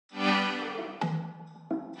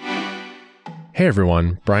Hey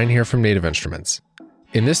everyone, Brian here from Native Instruments.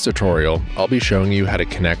 In this tutorial, I'll be showing you how to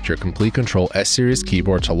connect your Komplete Kontrol S-Series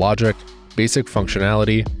keyboard to Logic, basic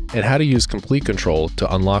functionality, and how to use Komplete Kontrol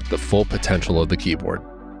to unlock the full potential of the keyboard.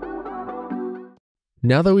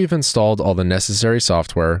 Now that we've installed all the necessary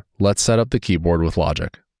software, let's set up the keyboard with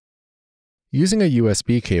Logic. Using a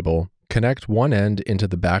USB cable, connect one end into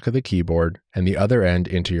the back of the keyboard and the other end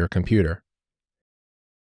into your computer.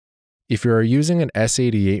 If you are using an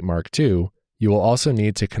S-88 Mk2, you will also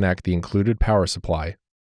need to connect the included power supply.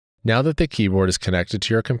 Now that the keyboard is connected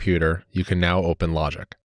to your computer, you can now open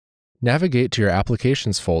Logic. Navigate to your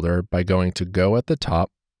Applications folder by going to Go at the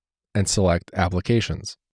top and select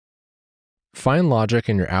Applications. Find Logic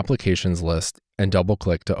in your Applications list and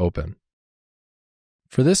double-click to open.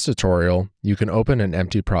 For this tutorial, you can open an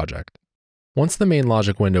empty project. Once the main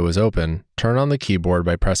Logic window is open, turn on the keyboard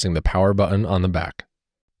by pressing the power button on the back.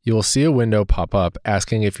 You will see a window pop up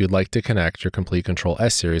asking if you'd like to connect your Komplete Kontrol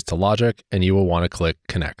S-Series to Logic, and you will want to click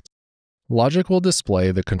Connect. Logic will display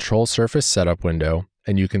the Control Surface Setup window,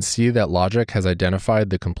 and you can see that Logic has identified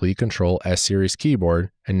the Komplete Kontrol S-Series keyboard,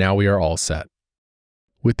 and now we are all set.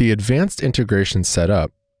 With the advanced integration set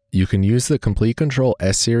up, you can use the Komplete Kontrol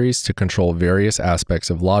S-Series to control various aspects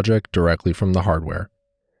of Logic directly from the hardware.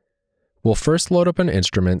 We'll first load up an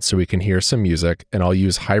instrument so we can hear some music, and I'll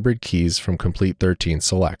use hybrid keys from Komplete 13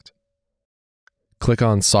 Select. Click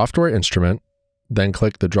on Software Instrument, then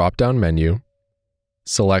click the drop-down menu,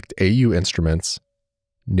 select AU Instruments,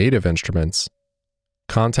 Native Instruments,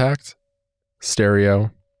 Contact,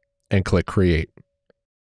 Stereo, and click Create.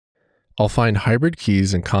 I'll find Hybrid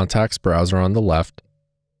Keys in Contacts browser on the left,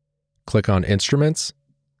 click on Instruments,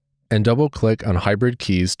 and double-click on Hybrid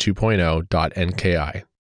Keys 2.0.nki.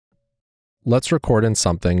 Let's record in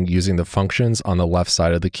something using the functions on the left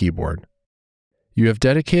side of the keyboard. You have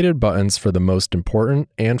dedicated buttons for the most important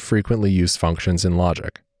and frequently used functions in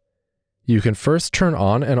Logic. You can first turn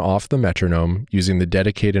on and off the metronome using the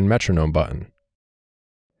dedicated metronome button.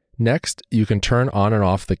 Next, you can turn on and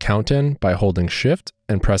off the count-in by holding Shift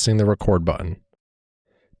and pressing the record button.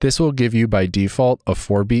 This will give you by default a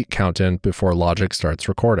 4-beat count-in before Logic starts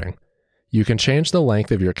recording. You can change the length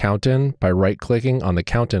of your count-in by right-clicking on the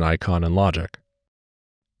count-in icon in Logic.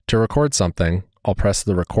 To record something, I'll press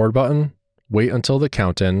the record button, wait until the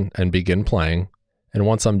count-in, and begin playing, and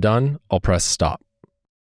once I'm done, I'll press stop.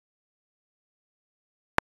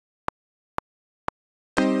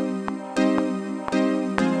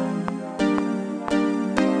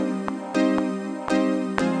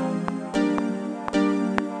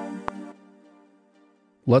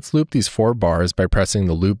 Let's loop these 4 bars by pressing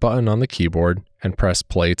the loop button on the keyboard and press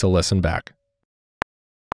play to listen back.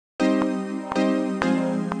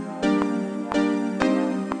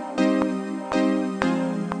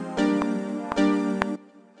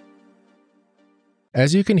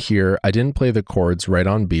 As you can hear, I didn't play the chords right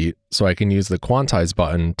on beat, so I can use the quantize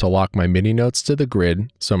button to lock my MIDI notes to the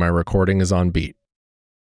grid so my recording is on beat.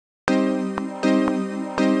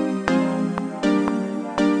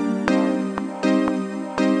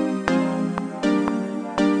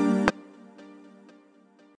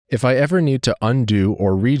 If I ever need to undo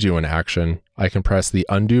or redo an action, I can press the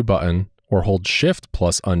undo button or hold Shift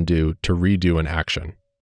plus undo to redo an action.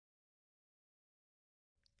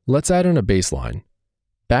 Let's add in a bass line.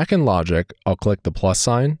 Back in Logic, I'll click the plus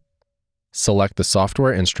sign, select the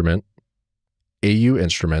software instrument, AU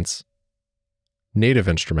Instruments, Native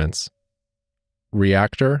Instruments,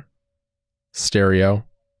 Reactor, Stereo,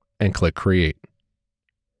 and click Create.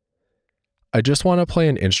 I just want to play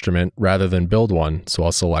an instrument rather than build one, so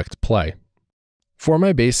I'll select Play. For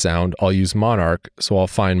my bass sound, I'll use Monarch, so I'll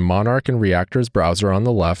find Monarch in Reactor's browser on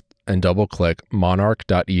the left and double-click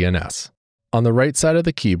monarch.ens. On the right side of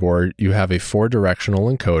the keyboard, you have a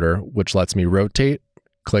 4-directional encoder, which lets me rotate,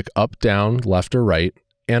 click up, down, left, or right,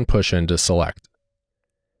 and push in to select.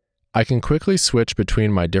 I can quickly switch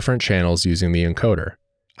between my different channels using the encoder.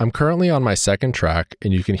 I'm currently on my second track,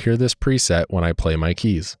 and you can hear this preset when I play my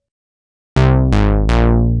keys.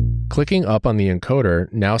 Clicking up on the encoder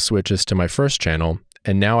now switches to my first channel,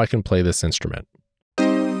 and now I can play this instrument.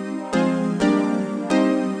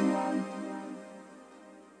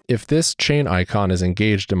 If this chain icon is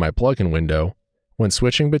engaged in my plugin window, when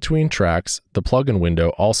switching between tracks, the plugin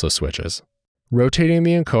window also switches. Rotating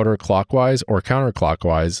the encoder clockwise or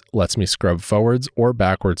counterclockwise lets me scrub forwards or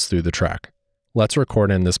backwards through the track. Let's record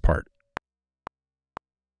in this part.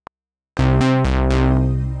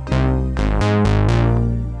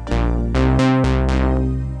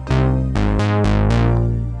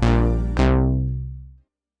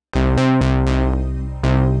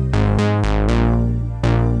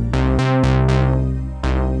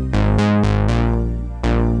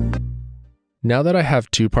 Now that I have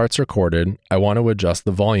two parts recorded, I want to adjust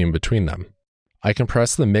the volume between them. I can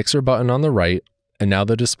press the mixer button on the right, and now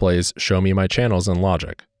the displays show me my channels in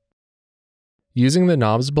Logic. Using the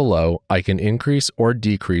knobs below, I can increase or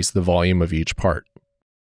decrease the volume of each part.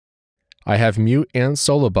 I have mute and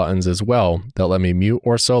solo buttons as well that let me mute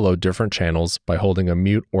or solo different channels by holding a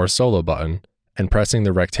mute or solo button and pressing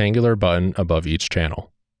the rectangular button above each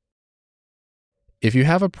channel. If you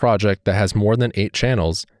have a project that has more than 8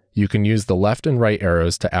 channels, you can use the left and right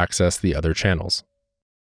arrows to access the other channels.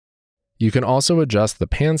 You can also adjust the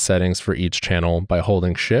pan settings for each channel by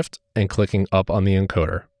holding Shift and clicking up on the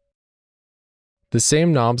encoder. The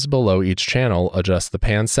same knobs below each channel adjust the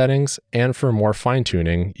pan settings, and for more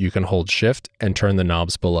fine-tuning, you can hold Shift and turn the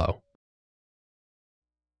knobs below.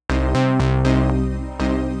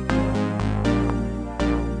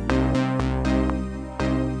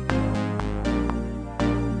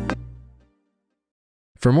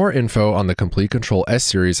 For more info on the Komplete Kontrol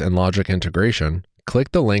S-Series and Logic integration,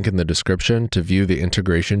 click the link in the description to view the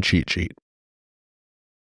integration cheat sheet.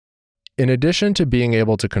 In addition to being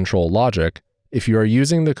able to control Logic, if you are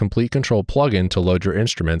using the Komplete Kontrol plugin to load your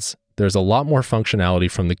instruments, there's a lot more functionality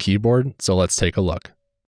from the keyboard, so let's take a look.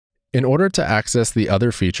 In order to access the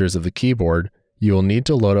other features of the keyboard, you will need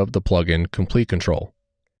to load up the plugin Komplete Kontrol.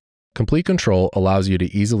 Komplete Kontrol allows you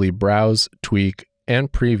to easily browse, tweak,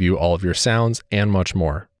 and preview all of your sounds and much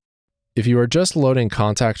more. If you are just loading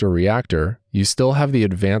Kontakt or Reaktor, you still have the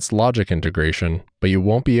advanced Logic integration, but you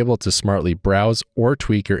won't be able to smartly browse or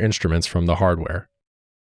tweak your instruments from the hardware.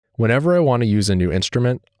 Whenever I want to use a new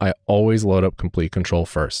instrument, I always load up Komplete Kontrol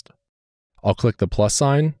first. I'll click the plus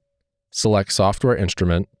sign, select Software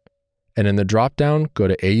Instrument, and in the drop-down, go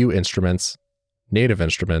to AU Instruments, Native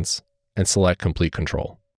Instruments, and select Komplete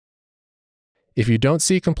Kontrol. If you don't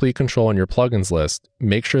see Komplete Kontrol in your plugins list,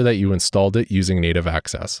 make sure that you installed it using native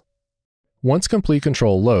access. Once Komplete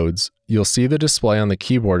Kontrol loads, you'll see the display on the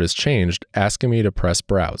keyboard has changed, asking me to press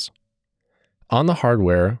Browse. On the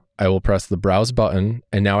hardware, I will press the Browse button,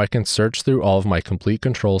 and now I can search through all of my Komplete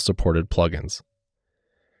Kontrol supported plugins.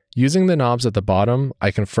 Using the knobs at the bottom,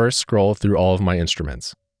 I can first scroll through all of my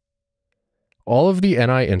instruments. All of the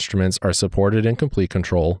NI instruments are supported in Komplete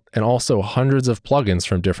Kontrol, and also hundreds of plugins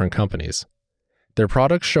from different companies. Their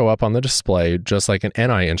products show up on the display just like an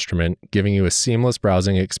NI instrument, giving you a seamless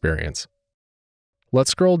browsing experience.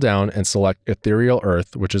 Let's scroll down and select Ethereal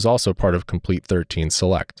Earth, which is also part of Komplete 13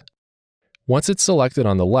 Select. Once it's selected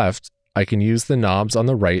on the left, I can use the knobs on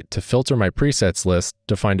the right to filter my presets list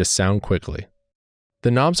to find a sound quickly.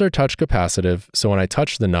 The knobs are touch capacitive, so when I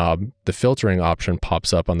touch the knob, the filtering option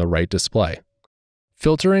pops up on the right display.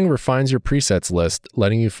 Filtering refines your presets list,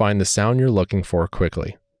 letting you find the sound you're looking for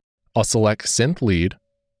quickly. I'll select Synth Lead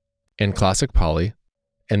and Classic Poly,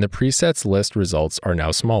 and the presets list results are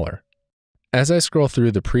now smaller. As I scroll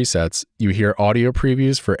through the presets, you hear audio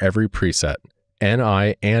previews for every preset,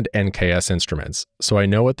 NI and NKS instruments, so I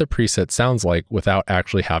know what the preset sounds like without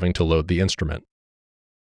actually having to load the instrument.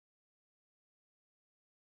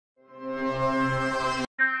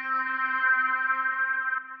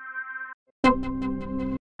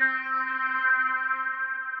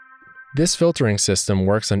 This filtering system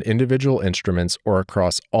works on individual instruments or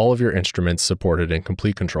across all of your instruments supported in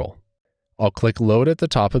Komplete Kontrol. I'll click Load at the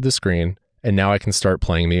top of the screen, and now I can start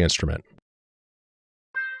playing the instrument.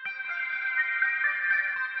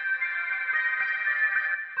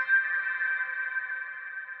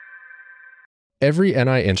 Every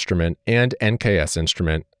NI instrument and NKS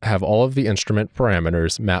instrument have all of the instrument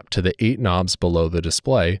parameters mapped to the 8 knobs below the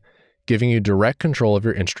display, giving you direct control of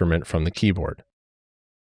your instrument from the keyboard.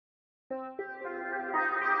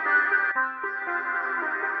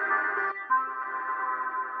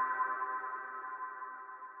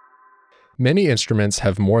 Many instruments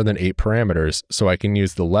have more than 8 parameters, so I can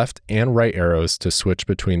use the left and right arrows to switch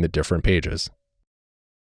between the different pages.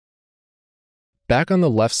 Back on the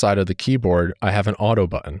left side of the keyboard, I have an auto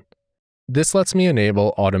button. This lets me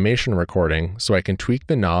enable automation recording so I can tweak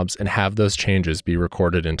the knobs and have those changes be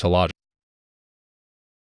recorded into Logic.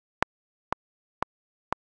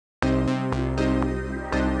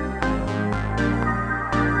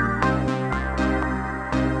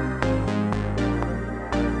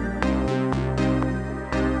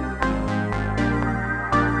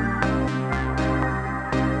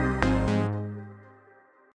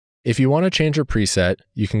 If you want to change a preset,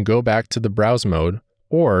 you can go back to the browse mode,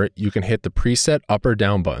 or you can hit the preset up or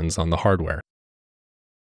down buttons on the hardware.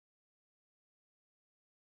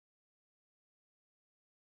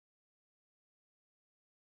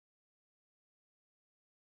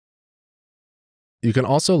 You can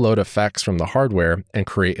also load effects from the hardware and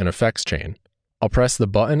create an effects chain. I'll press the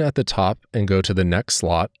button at the top and go to the next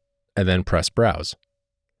slot, and then press Browse.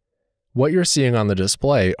 What you're seeing on the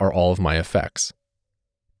display are all of my effects.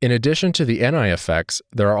 In addition to the NI effects,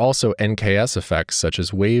 there are also NKS effects such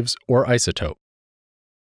as waves or isotope.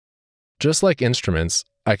 Just like instruments,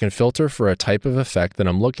 I can filter for a type of effect that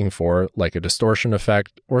I'm looking for, like a distortion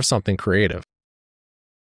effect or something creative.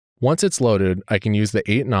 Once it's loaded, I can use the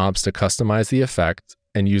 8 knobs to customize the effect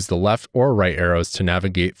and use the left or right arrows to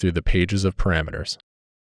navigate through the pages of parameters.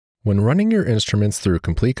 When running your instruments through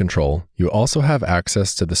Komplete Kontrol, you also have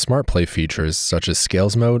access to the Smart Play features such as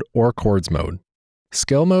Scales Mode or Chords Mode.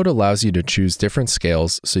 Scale Mode allows you to choose different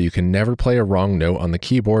scales so you can never play a wrong note on the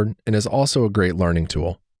keyboard and is also a great learning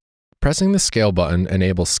tool. Pressing the Scale button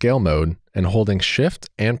enables Scale Mode, and holding Shift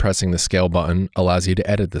and pressing the Scale button allows you to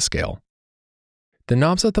edit the scale. The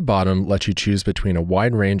knobs at the bottom let you choose between a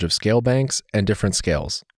wide range of scale banks and different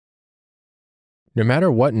scales. No matter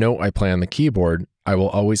what note I play on the keyboard, I will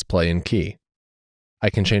always play in key. I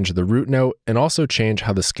can change the root note and also change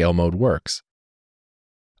how the scale mode works.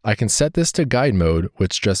 I can set this to guide mode,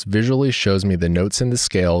 which just visually shows me the notes in the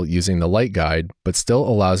scale using the light guide, but still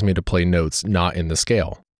allows me to play notes not in the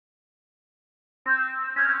scale.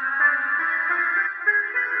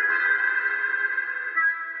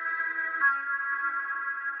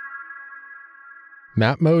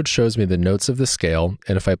 Map mode shows me the notes of the scale,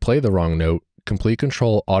 and if I play the wrong note, Komplete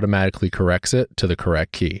Kontrol automatically corrects it to the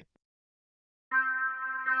correct key.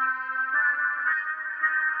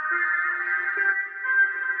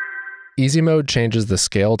 Easy mode changes the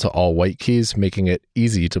scale to all white keys, making it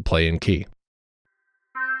easy to play in key.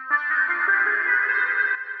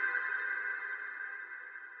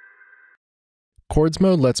 Chords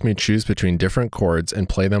mode lets me choose between different chords and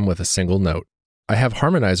play them with a single note. I have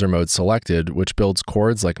harmonizer mode selected, which builds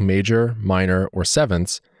chords like major, minor, or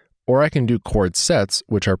sevenths, or I can do chord sets,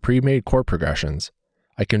 which are pre-made chord progressions.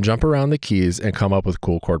 I can jump around the keys and come up with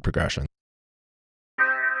cool chord progressions.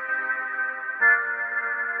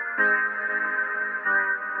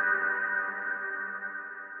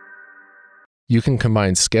 You can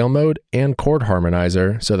combine scale mode and chord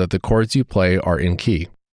harmonizer so that the chords you play are in key.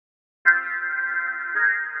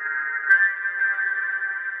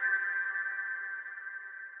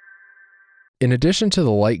 In addition to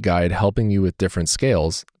the light guide helping you with different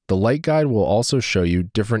scales, the light guide will also show you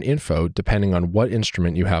different info depending on what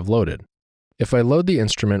instrument you have loaded. If I load the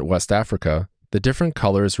instrument West Africa, the different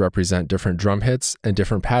colors represent different drum hits and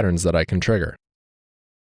different patterns that I can trigger.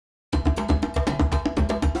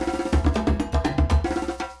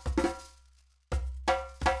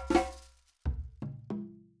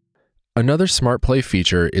 Another Smart Play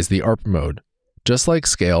feature is the ARP mode. Just like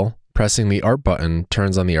scale, pressing the ARP button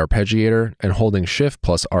turns on the arpeggiator, and holding Shift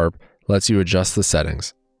plus ARP lets you adjust the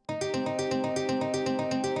settings.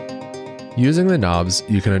 Using the knobs,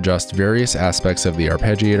 you can adjust various aspects of the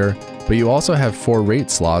arpeggiator, but you also have 4 rate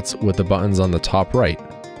slots with the buttons on the top right.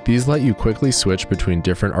 These let you quickly switch between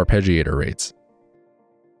different arpeggiator rates.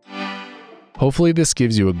 Hopefully this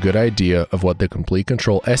gives you a good idea of what the Komplete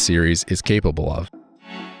Kontrol S-Series is capable of.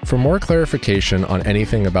 For more clarification on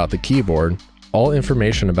anything about the keyboard, all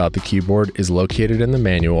information about the keyboard is located in the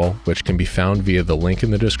manual, which can be found via the link in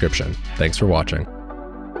the description. Thanks for watching.